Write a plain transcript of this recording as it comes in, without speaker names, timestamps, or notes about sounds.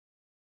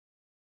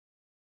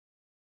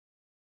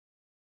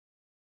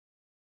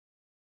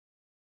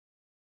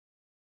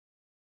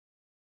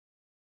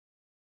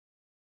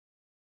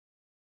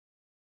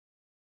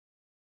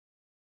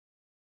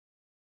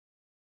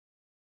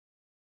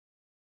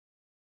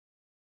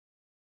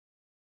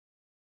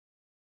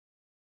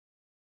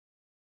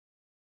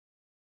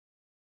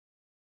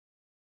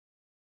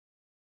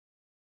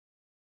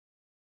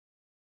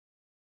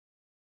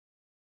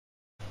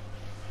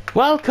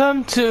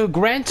Welcome to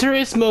Gran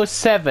Turismo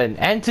 7,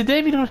 and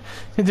today we're going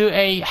to do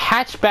a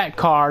hatchback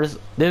cars.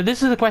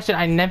 This is a question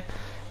I never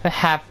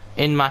have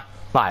in my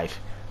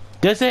life.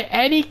 Does there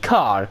any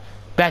car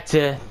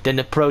better than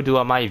the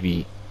Perodua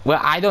Myvi? Well,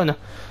 I don't know.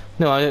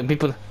 No,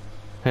 people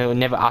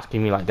never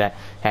asking me like that.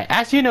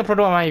 As you know,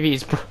 Perodua Myvi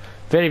is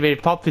very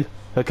popular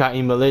car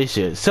in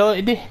Malaysia.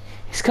 So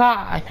this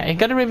car, I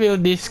gotta review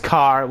this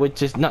car,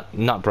 which is not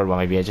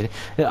Perodua Myvi actually.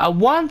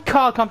 One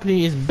car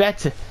company is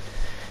better.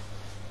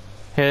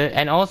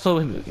 And also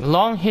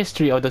long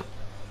history of the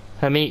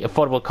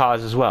affordable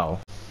cars as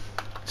well.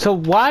 So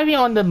while we're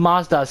on the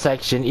Mazda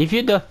section, if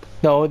you don't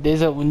know,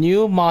 there's a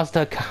new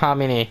Mazda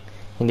coming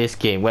in this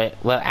game.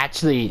 Well,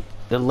 actually,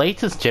 the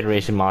latest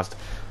generation Mazda,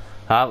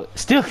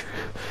 it's still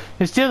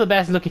the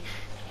best looking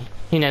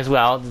in as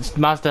well. This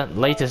Mazda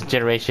latest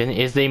generation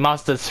is the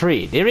Mazda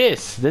 3. There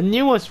is the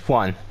newest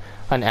one,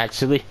 and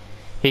actually,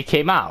 it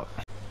came out.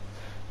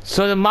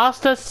 So the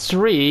Mazda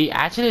 3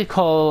 actually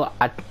called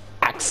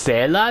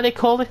Axela, they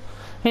call it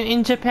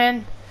in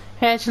Japan.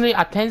 Actually,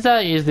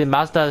 Atenza is the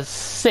Mazda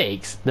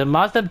 6. The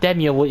Mazda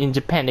Demio in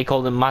Japan, they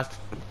call it Mazda.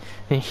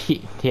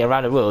 Here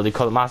around the world, they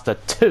call it Mazda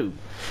 2.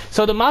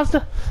 So the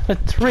Mazda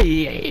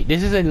 3,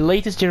 this is the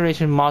latest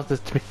generation Mazda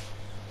 3.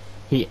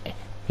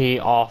 He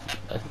off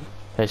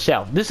the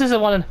shelf. This is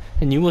one of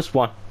the newest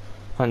one,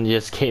 and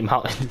just came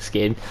out in this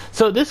game.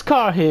 So this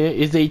car here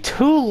is a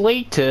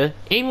 2-liter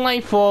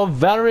inline-4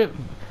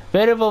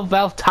 variable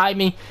valve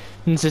timing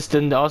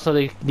system.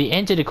 Also the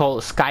engine they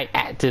call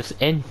Skyactive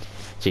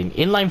engine,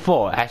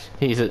 inline-4.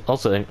 Actually, is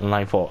also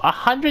inline-4.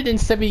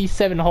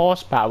 177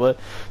 horsepower,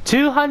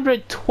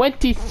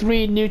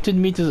 223 newton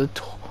meters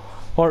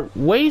or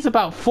weighs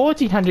about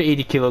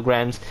 1480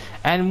 kilograms.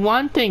 And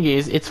one thing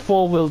is, it's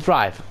 4-wheel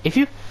drive. If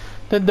you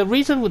the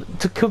reason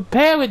to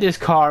compare with this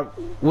car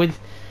with,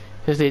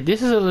 this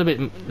is a little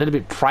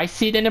bit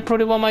pricey than the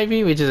Perodua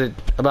Myvi, which is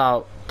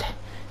about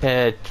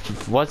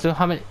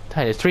how many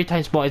times? 3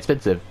 times more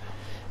expensive.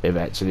 If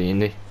actually in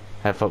the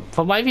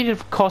for my video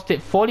it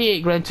costed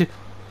 48 grand to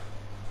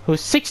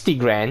 60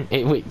 grand.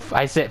 Wait,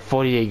 I said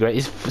 48 grand.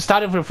 It's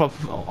started from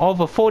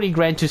over 40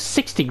 grand to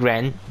 60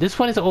 grand. This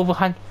one is over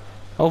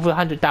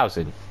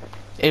 100,000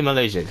 in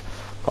Malaysia.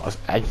 Of course,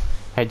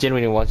 I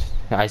genuinely watched.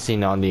 I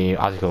seen on the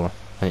article on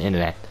the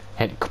internet.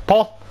 And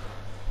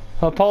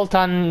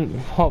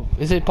Paulton,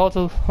 is it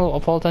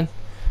Paulton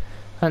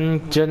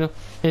and journal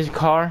his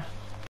car.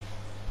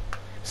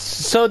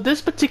 So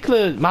this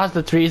particular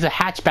Mazda 3 is a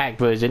hatchback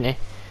version,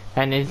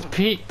 and it's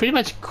pretty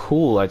much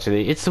cool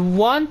actually. It's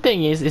one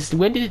thing is it's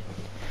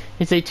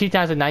a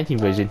 2019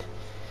 version.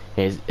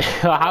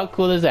 How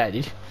cool is that?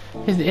 It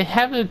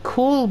have a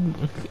cool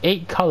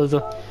 8 colors.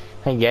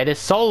 And yeah, the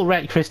Soul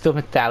Red Crystal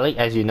Metallic,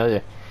 as you know,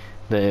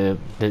 the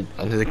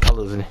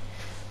colors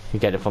you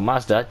get it from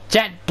Mazda.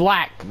 Jet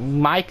Black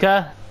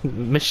Mica,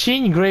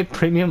 Machine Grade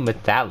Premium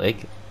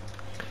Metallic,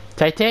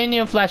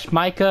 Titanium Flash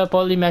Mica,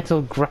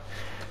 Polymetal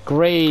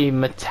Gray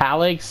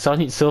Metallic,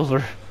 Solid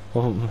Silver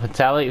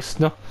Metallic,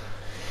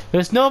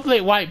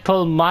 Snowflake White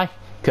Pearl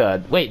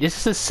Mica. Wait, this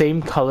is the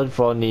same color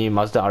for the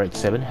Mazda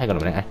RX-7. Hang on a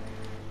minute.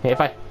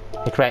 If I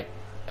correct,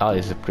 oh,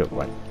 this is a pure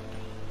white.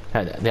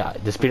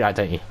 The Spirit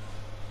Identity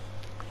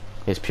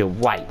is pure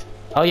white.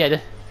 Oh yeah,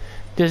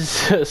 this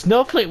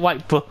Snowflake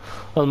White Pearl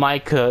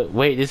Mica.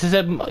 Wait, this is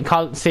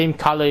the same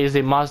color as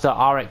the Mazda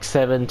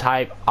RX-7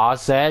 Type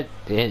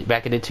RZ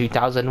back in the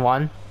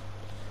 2001.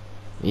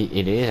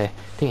 It is, I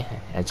think,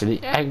 actually.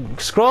 I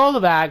scroll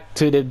back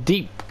to the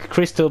deep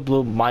crystal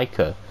blue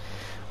mica.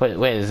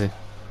 Where is it?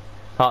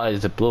 Oh,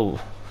 it's a blue.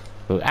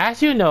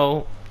 As you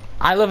know,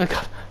 I love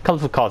the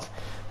colorful cars.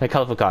 The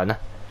colorful car.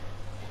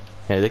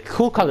 Yeah, the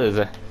cool colors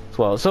as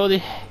well. So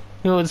the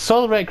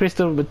Soul Red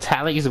Crystal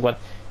Metallic is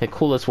the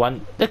coolest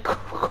one. The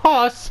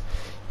cost,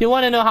 you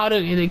want to know how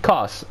it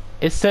costs?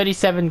 It's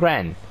 37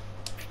 grand.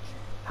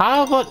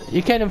 How about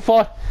you can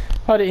afford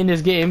it in this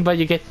game, but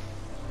you can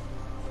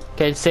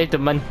save the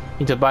money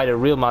to buy the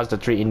real Mazda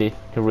 3 in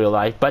real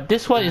life. But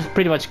this one is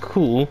pretty much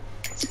cool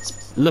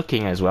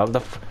looking as well.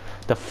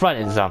 The front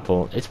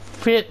example, it's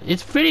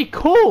pretty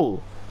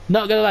cool.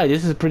 Not gonna lie,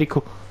 this is pretty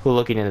cool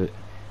looking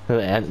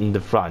in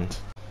the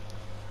front.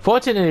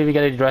 Fortunately, we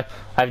gotta drive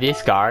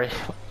this car.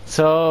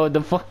 So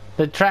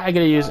the track I'm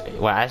gonna use,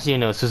 well, as you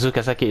know,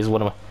 Suzuka circuit is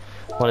one of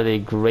the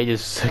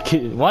greatest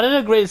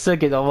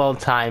circuits of all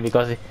time,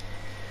 because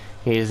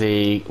he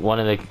is one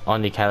of the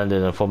on the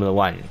calendar of Formula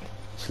 1.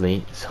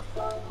 Actually, so,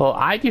 well,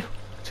 I do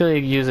actually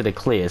use it to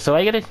clear, so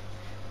I gotta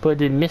put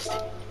the mist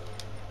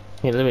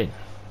here a little bit.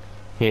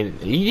 Here,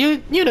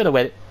 you know the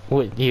weather.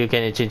 You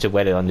can change the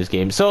weather on this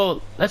game.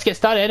 So let's get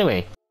started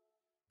anyway.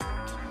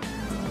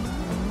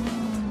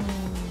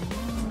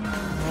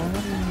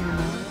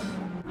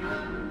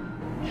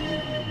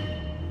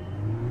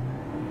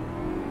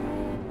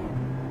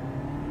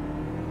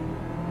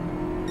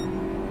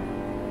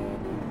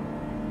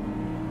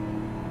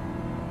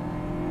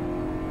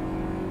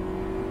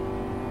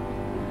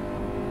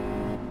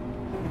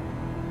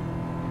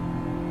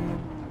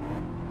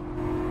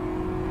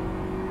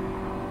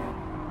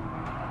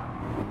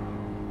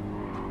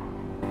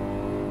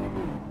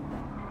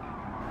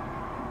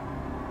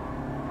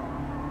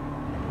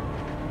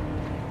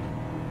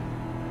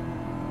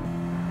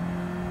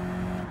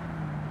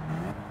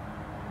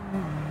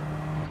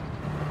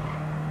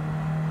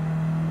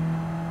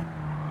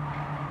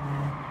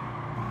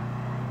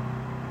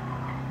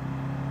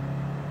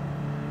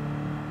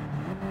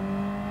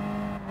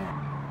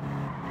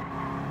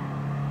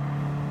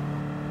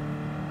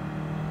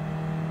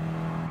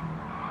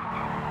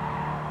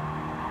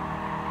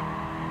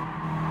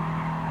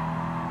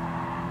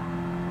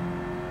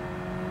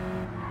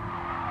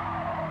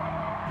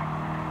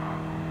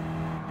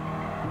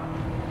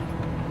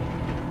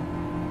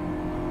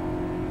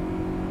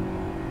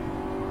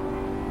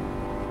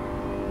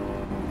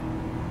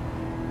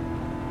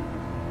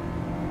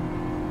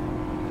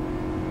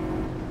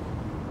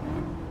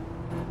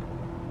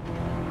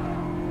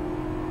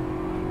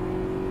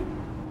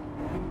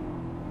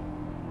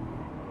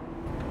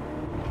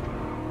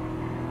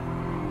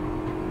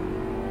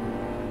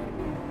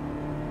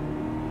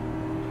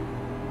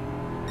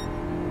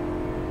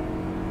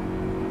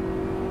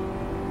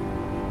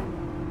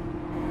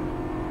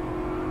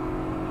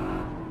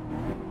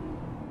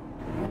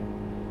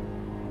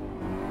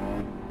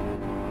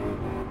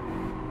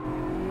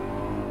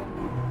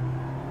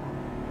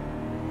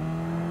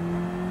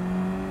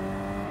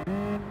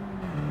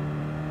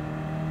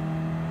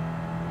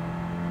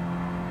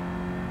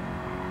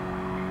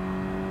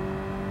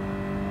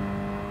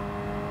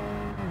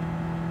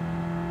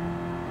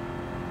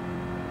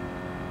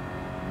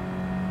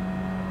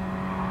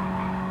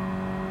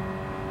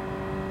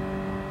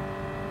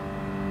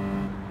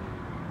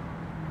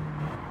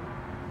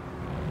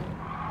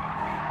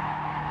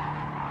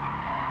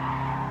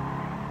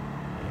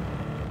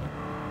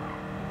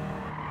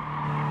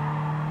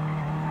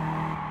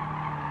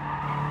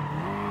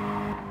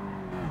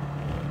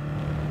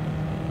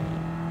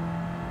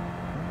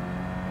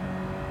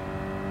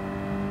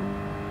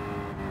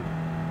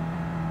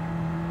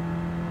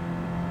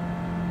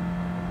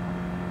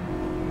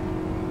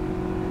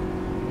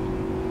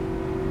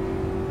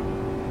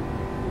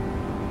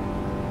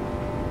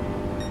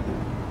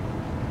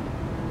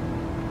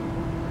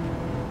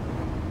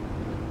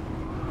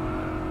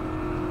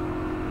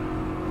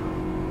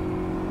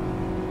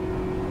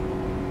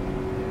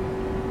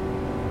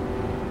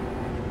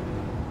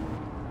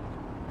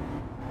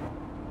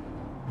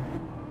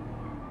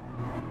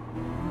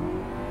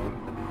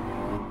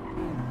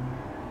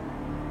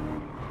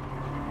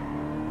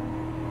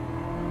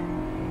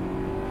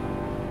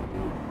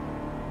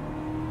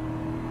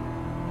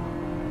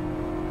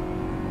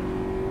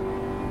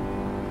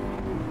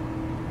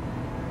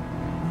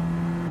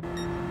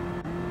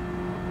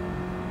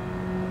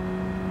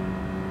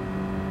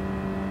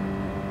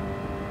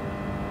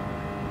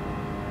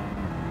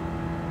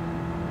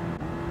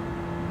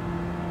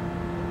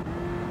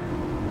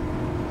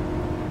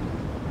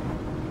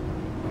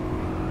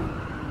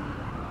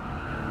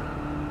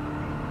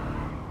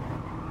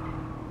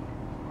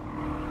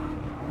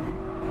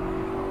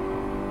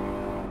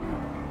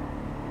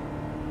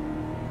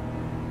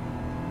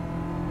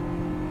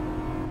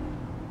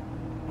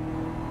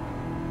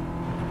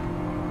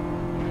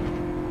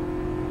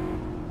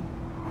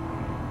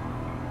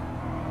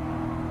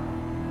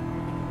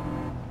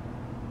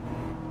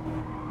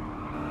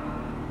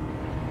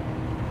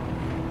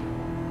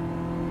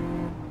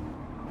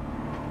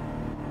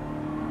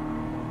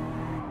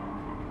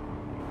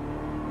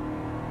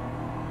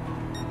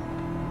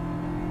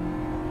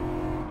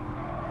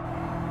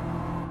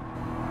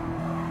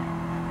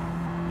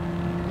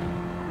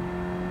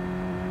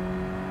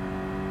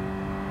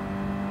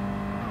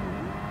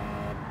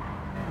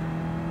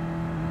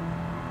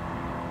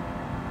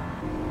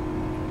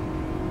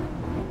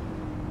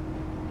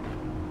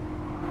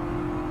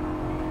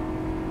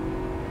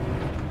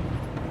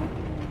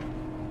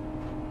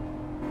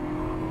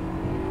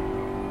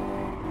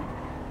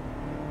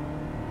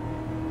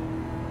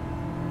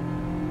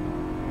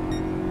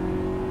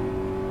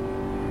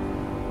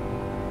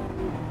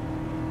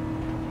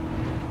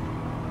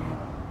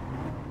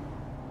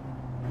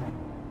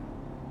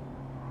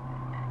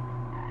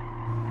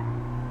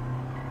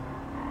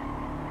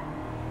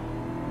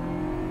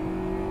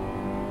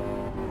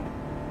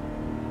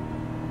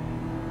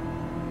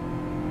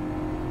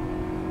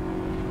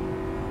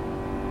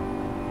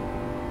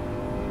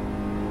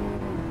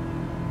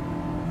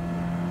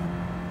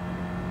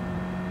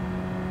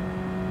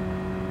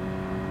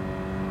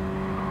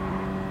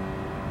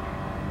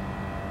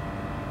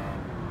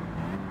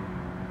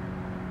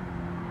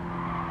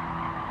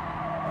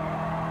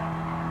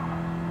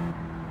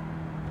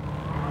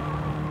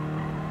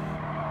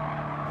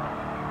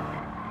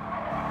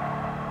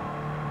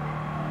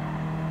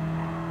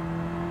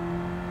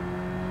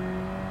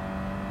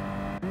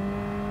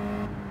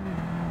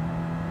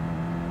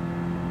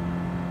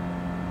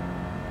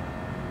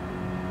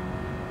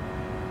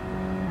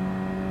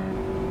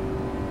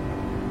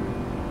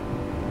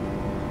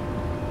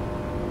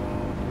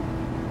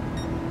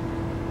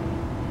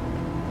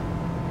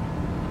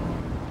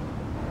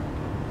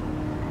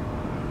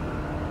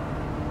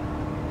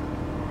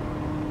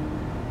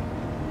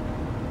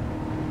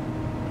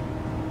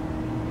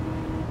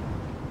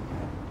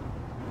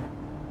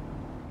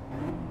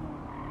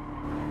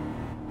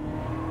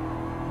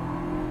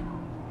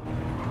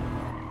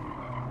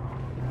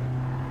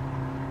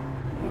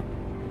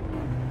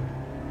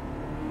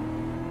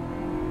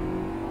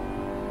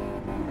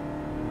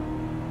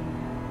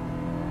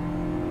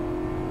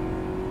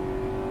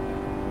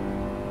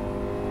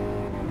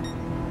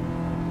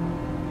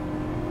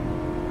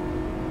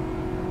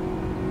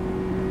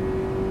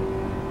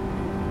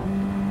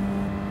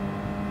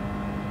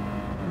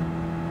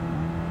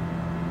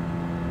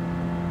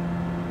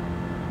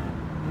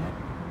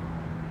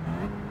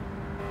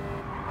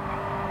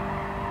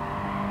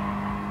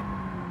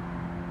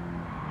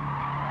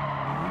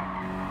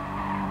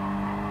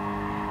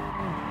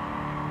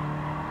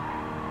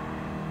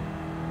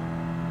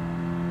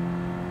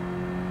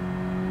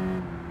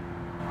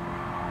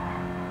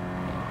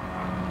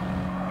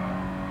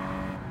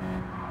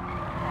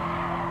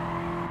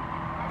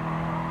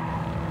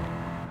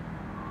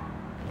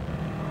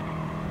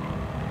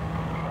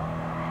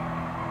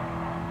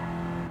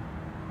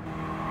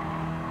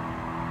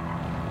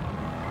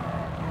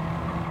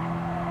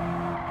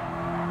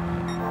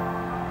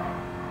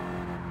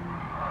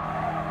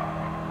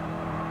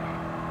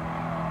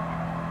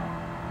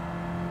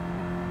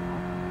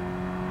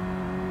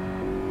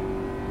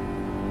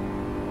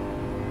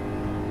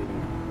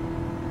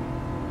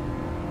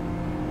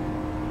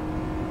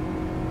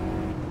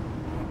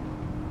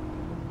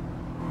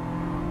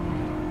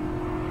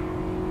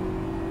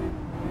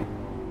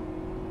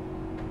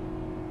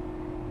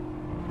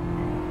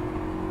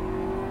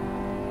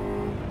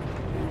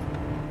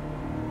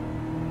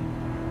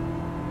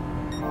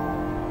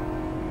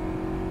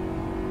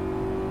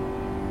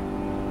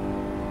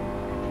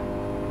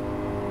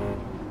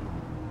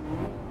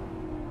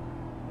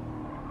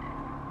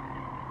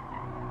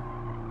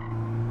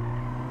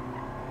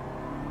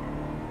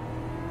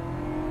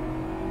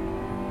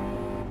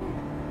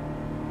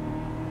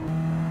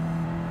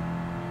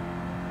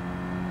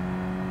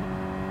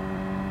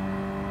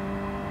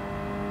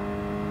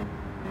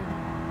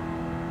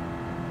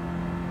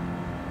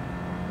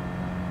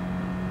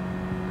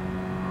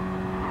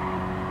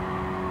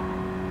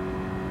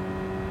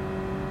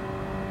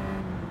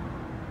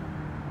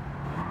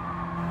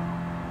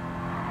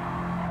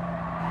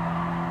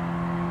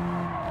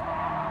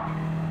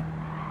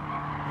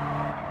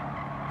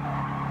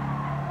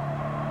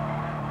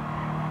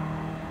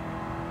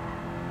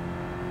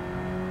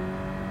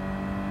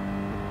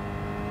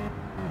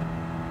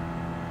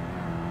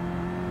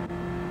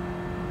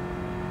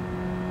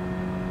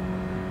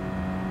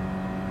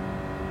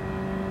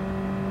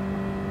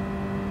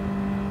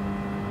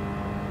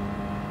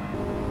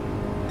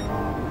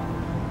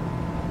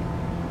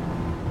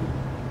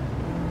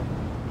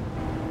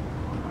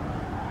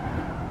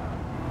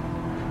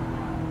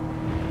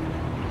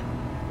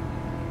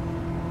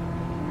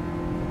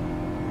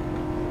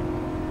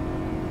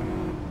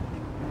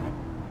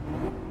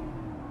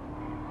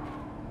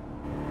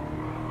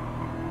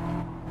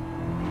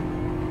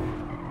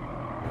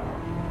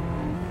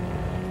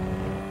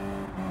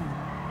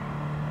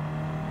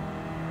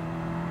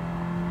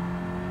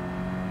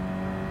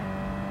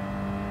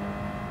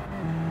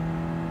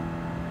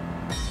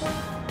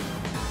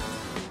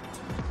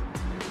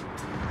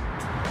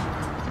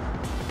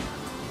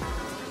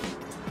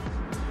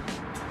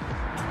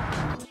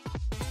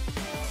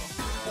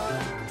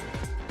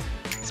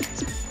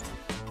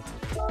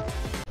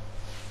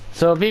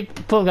 So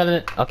people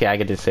gotta, okay, I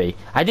gotta say,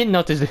 I didn't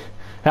notice,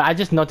 I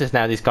just noticed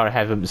now this car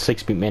have a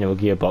 6-speed manual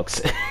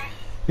gearbox.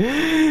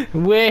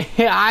 Wait,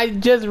 I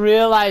just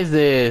realized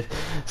this.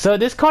 So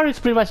this car is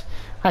pretty much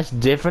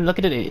different. Look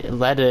at the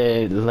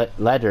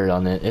leather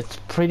on it. It's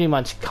pretty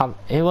much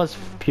it was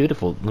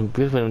beautiful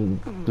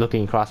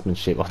looking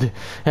craftsmanship.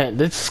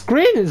 The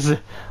screen is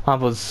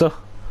was so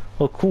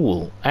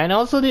cool, and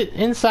also the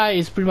inside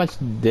is pretty much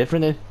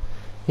different.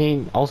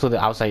 And also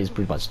the outside is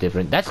pretty much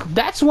different.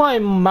 That's why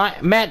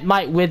Matt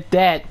Mike with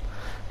that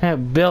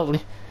built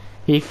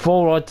a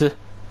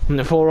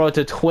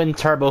four-rotor twin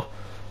turbo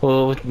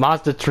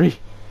Mazda 3.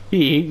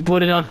 He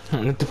put it on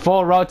the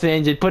 4-rotor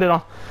engine, put it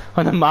on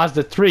the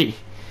Mazda 3.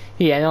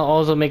 He and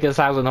also make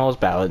 1,000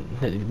 horsepower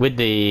with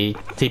the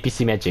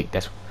TPC magic.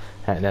 That's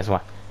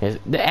why.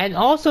 And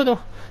also the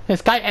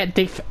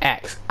Skyactive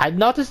X. I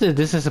noticed that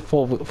this is a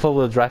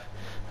four-wheel drive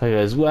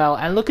as well.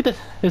 And look at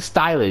it's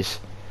stylish.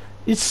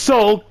 It's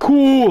so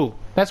cool.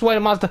 That's why the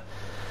Mazda,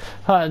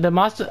 I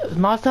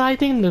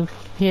think the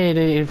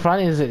in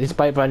front is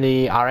inspired by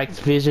the RX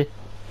Vision,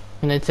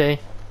 and I'd say.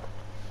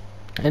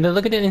 And then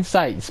look at it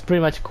inside. It's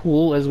pretty much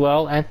cool as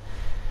well. And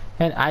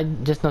I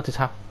just noticed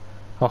how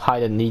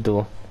high the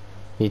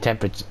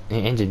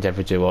engine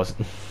temperature was.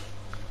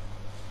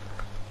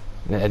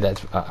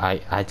 That's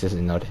I just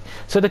noticed.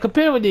 So to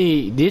compare with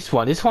this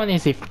one is a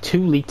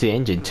 2-liter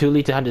engine,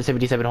 2-liter,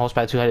 177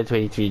 horsepower,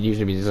 223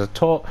 Newton meters of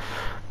torque.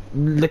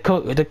 The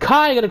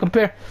car I'm gonna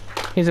compare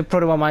is a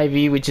Perodua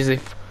Myvi, which is a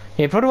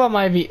Perodua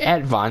Myvi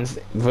advanced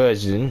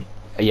version.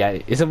 Yeah,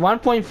 it's a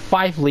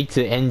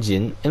 1.5-liter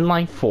engine,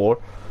 inline 4,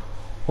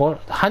 or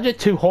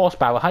 102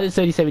 horsepower,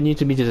 137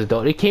 Newton meters of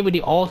torque. It came with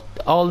the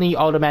only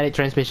automatic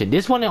transmission.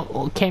 This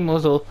one came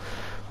also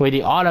with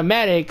the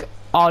automatic,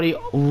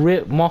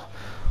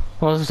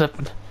 most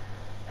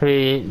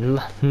very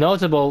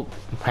notable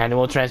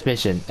manual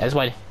transmission. That's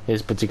why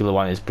this particular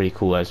one is pretty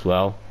cool as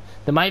well.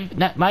 The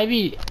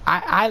Myvi,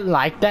 I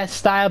like that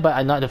style, but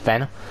I'm not a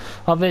fan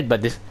of it.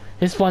 But this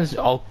one's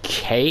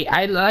okay.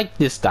 I like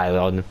this style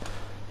on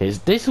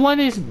this one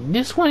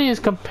is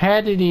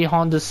compared to the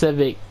Honda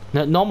Civic,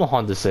 normal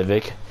Honda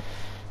Civic.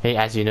 Hey,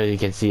 as you know, you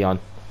can see on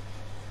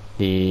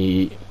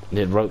the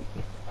road,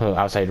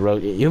 outside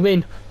road. You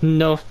mean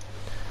no?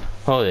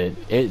 Oh,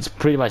 it's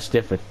pretty much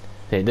different.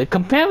 The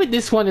compare with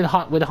this one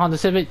with the Honda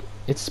Civic,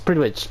 it's pretty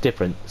much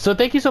different. So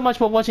thank you so much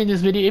for watching this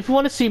video. If you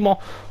want to see more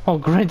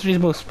on Gran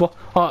Turismo Sport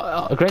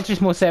or Gran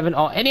Turismo 7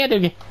 or any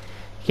other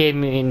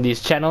game in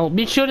this channel,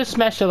 be sure to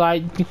smash the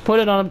like, put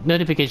it on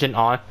notification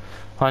on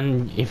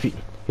if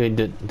you're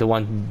the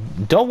one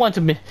don't want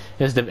to miss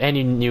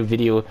any new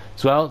video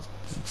as well.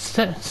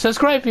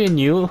 Subscribe if you're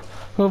new.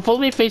 Follow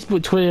me on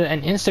Facebook, Twitter,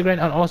 and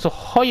Instagram, and also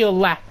Hoyo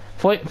Lab.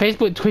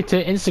 Facebook,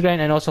 Twitter, Instagram,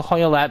 and also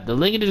Hoyo Lab. The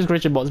link in the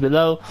description box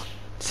below.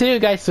 See you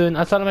guys soon.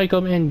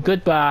 Assalamualaikum and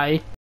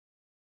goodbye.